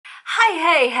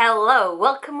Hey, hello,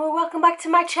 welcome back to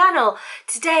my channel.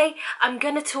 Today I'm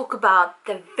gonna talk about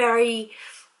the very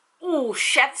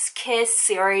chef's kiss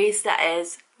series that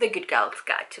is The Good Girl's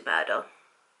Guide to Murder,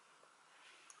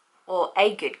 or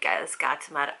A Good Girl's Guide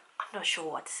to Murder. I'm not sure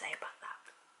what to say about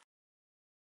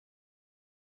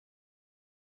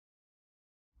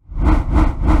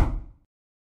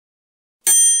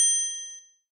that.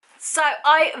 So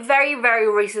I very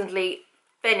recently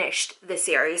finished the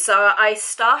series. So I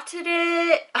started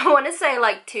it, I want to say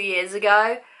like 2 years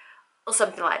ago or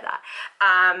something like that.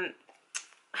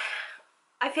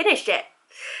 I finished it.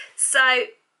 So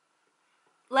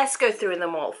let's go through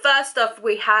them all. First off,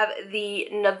 we have the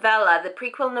novella, the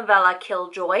prequel novella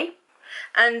Killjoy.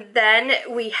 And then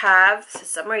we have, for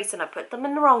some reason I put them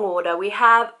in the wrong order, we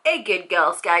have A Good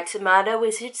Girl's Guide to Murder,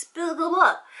 which is book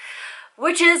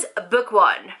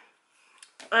 1.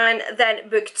 And then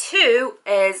book 2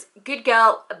 is Good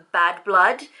Girl, Bad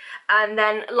Blood. And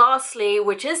then lastly,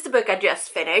 which is the book I just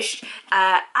finished,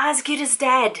 As Good as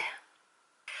Dead.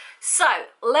 So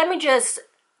let me just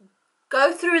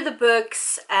go through the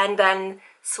books and then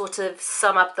sort of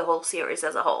sum up the whole series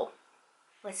as a whole.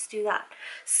 Let's do that.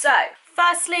 So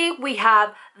firstly, we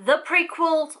have the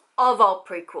prequel of all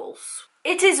prequels.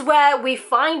 It is where we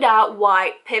find out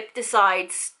why Pip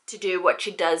decides to do what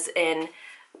she does in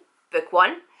book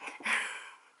 1.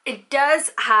 It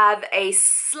does have a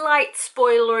slight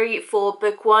spoilery for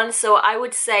book 1, so I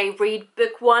would say read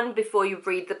book 1 before you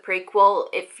read the prequel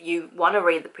if you want to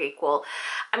read the prequel.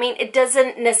 I mean, it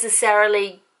doesn't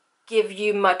necessarily give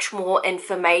you much more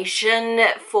information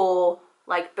for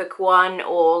like book 1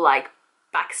 or like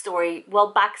backstory.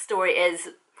 Well, backstory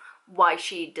is why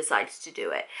she decides to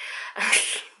do it.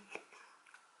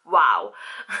 Wow.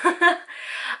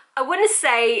 I wouldn't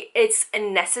say it's a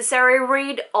necessary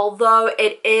read, although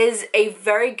it is a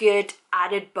very good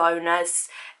added bonus.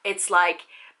 It's like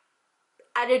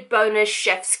added bonus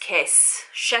chef's kiss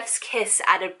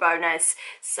added bonus.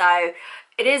 So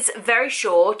it is very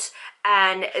short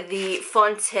and the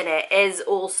font in it is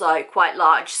also quite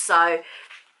large, so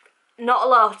not a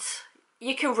lot.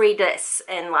 You can read this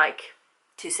in like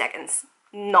 2 seconds,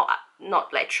 not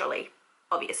literally,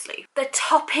 obviously. The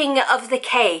topping of the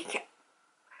cake.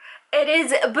 It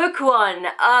is book 1,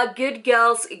 A Good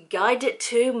Girl's Guide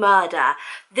to Murder.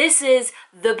 This is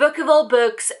the book of all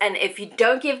books, and if you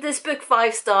don't give this book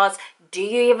 5 stars, do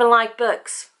you even like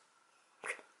books?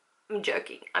 I'm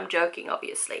joking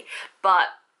obviously. But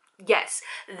yes,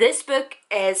 this book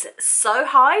is so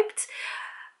hyped,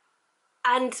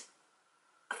 and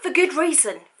for good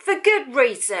reason.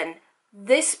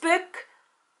 This book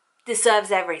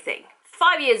deserves everything.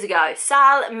 5 years ago,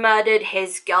 Sal murdered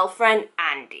his girlfriend,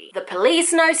 Andy. The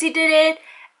police knows he did it,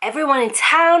 everyone in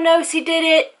town knows he did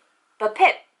it, but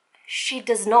Pip, she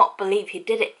does not believe he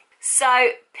did it.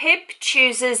 So Pip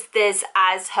chooses this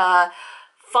as her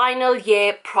final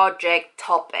year project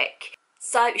topic.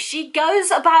 So she goes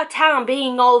about town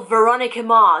being all Veronica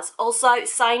Mars. Also,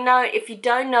 side note, if you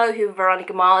don't know who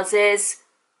Veronica Mars is,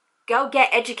 go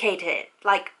get educated,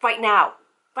 like right now.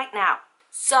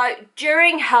 So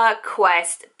during her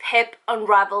quest, Pip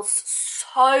unravels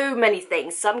so many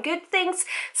things, some good things,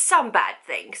 some bad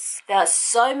things. There are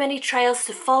so many trails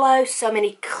to follow, so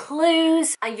many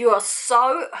clues, and you are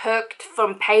so hooked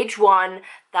from page 1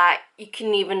 that you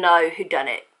can even know who done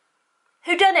it.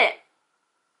 Who done it?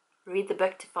 Read the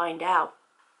book to find out.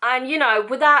 And you know,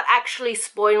 without actually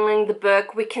spoiling the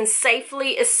book, we can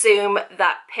safely assume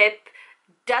that Pip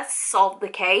does solve the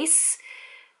case.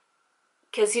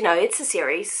 Because, you know, it's a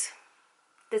series.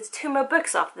 There's 2 more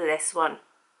books after this one.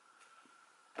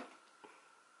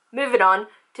 Moving on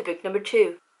to book number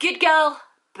 2. Good Girl,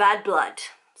 Bad Blood.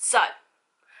 So,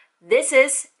 this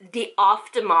is the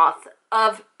aftermath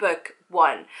of book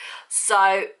 1.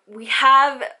 So, we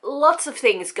have lots of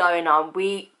things going on.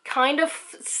 We kind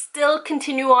of still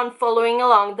continue on following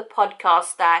along the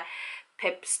podcast that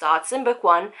Pip starts in book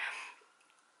 1.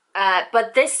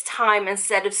 But this time,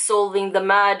 instead of solving the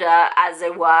murder, as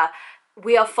it were,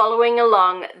 we are following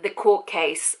along the court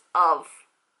case of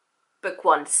book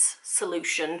 1's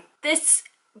solution. This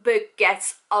book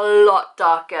gets a lot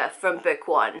darker from book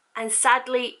 1, and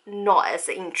sadly not as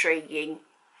intriguing.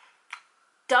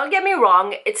 Don't get me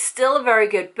wrong, it's still a very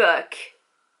good book,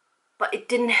 but it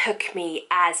didn't hook me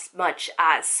as much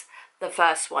as the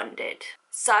first one did.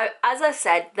 So, as I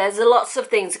said, there's lots of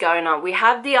things going on. We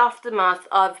have the aftermath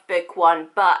of book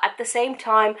 1, but at the same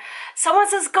time, someone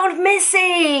has gone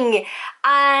missing!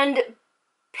 And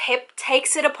Pip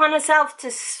takes it upon herself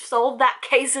to solve that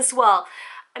case as well.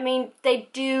 I mean, they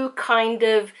do kind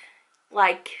of,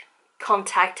 like,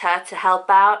 contact her to help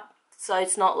out. So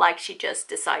it's not like she just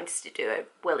decides to do it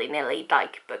willy-nilly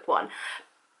like book one.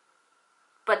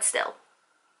 But still,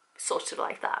 sort of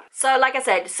like that. So like I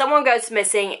said, someone goes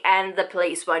missing and the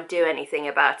police won't do anything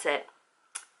about it.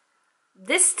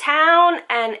 This town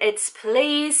and its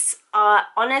police are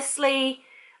honestly,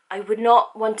 I would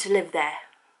not want to live there.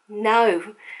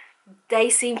 No, they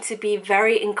seem to be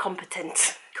very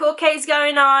incompetent. Court case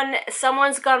going on,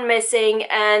 someone's gone missing,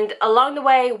 and along the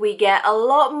way we get a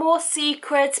lot more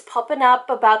secrets popping up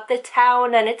about the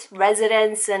town and its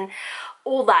residents and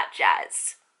all that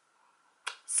jazz.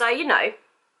 So, you know,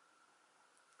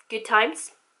 good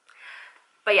times.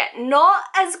 But yeah, not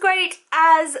as great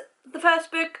as the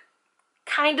first book.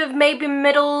 Kind of maybe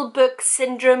middle book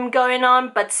syndrome going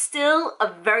on, but still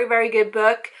a very, very good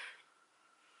book.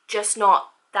 Just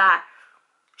not that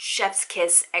chef's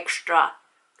kiss extra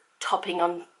topping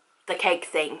on the cake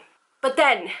thing. But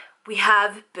then we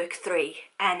have book 3,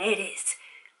 and it is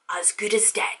As Good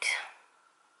as Dead.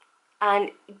 And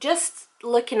just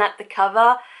looking at the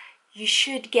cover, you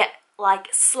should get like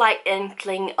slight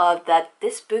inkling of that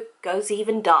this book goes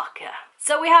even darker.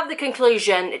 So we have the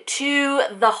conclusion to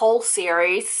the whole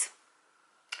series,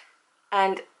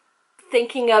 and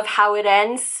thinking of how it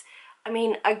ends, I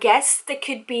mean, I guess there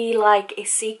could be like a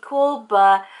sequel,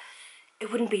 but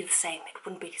it wouldn't be the same. It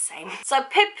wouldn't be the same. So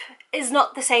Pip is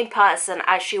not the same person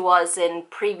as she was in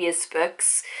previous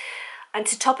books, and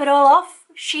to top it all off,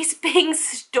 she's being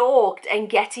stalked and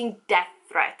getting death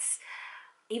threats.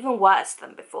 Even worse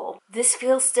than before. This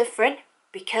feels different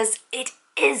because it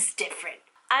is different.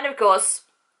 And of course,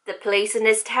 the police in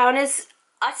this town is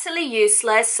utterly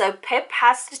useless, so Pip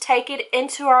has to take it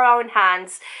into her own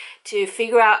hands to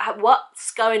figure out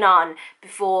what's going on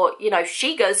before, you know,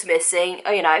 she goes missing,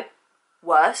 or, you know,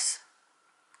 worse.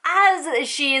 As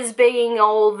she is being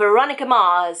old Veronica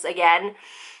Mars again,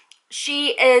 she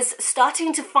is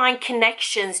starting to find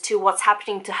connections to what's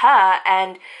happening to her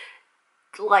and,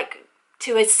 like,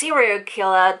 to a serial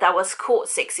killer that was caught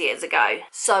 6 years ago.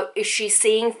 So is she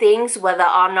seeing things where there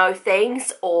are no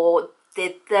things, or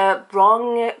did the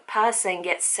wrong person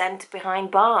get sent behind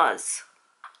bars?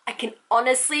 I can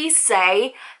honestly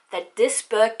say that this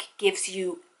book gives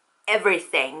you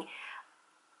everything.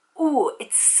 Ooh,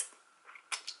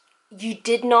 you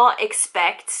did not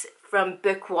expect from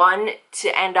book 1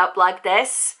 to end up like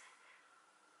this,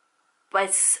 but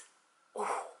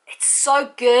it's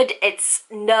so good, it's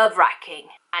nerve-wracking.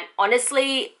 And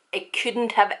honestly, it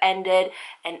couldn't have ended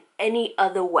in any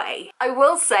other way. I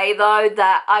will say though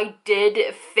that I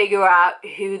did figure out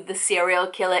who the serial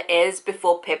killer is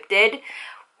before Pip did,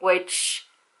 which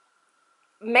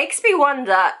makes me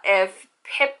wonder if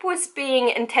Pip was being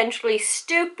intentionally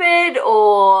stupid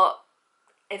or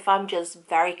if I'm just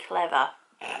very clever.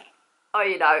 Or,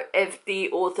 you know, if the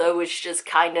author was just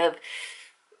kind of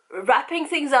wrapping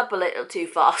things up a little too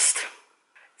fast.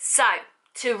 So,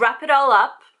 to wrap it all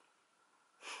up,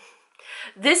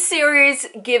 this series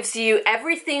gives you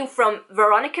everything from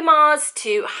Veronica Mars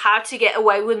to How to Get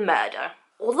Away with Murder.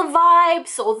 All the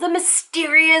vibes, all the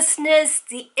mysteriousness,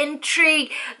 the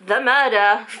intrigue, the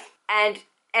murder. And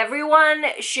everyone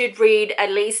should read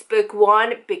at least book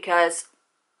 1 because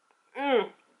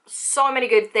so many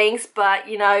good things, but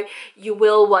you know, you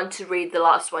will want to read the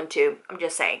last one too. I'm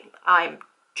just saying. I'm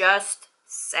just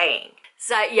saying.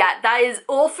 So yeah, that is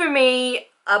all for me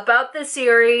about the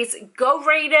series. Go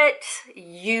read it.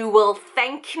 You will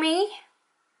thank me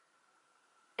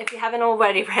if you haven't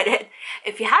already read it.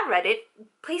 If you have read it,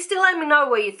 please do let me know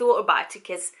what you thought about it,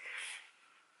 because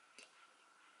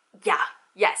yeah,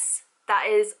 yes, that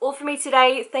is all for me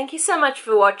today. Thank you so much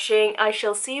for watching. I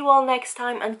shall see you all next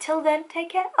time. Until then,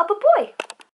 take care. Up a boy.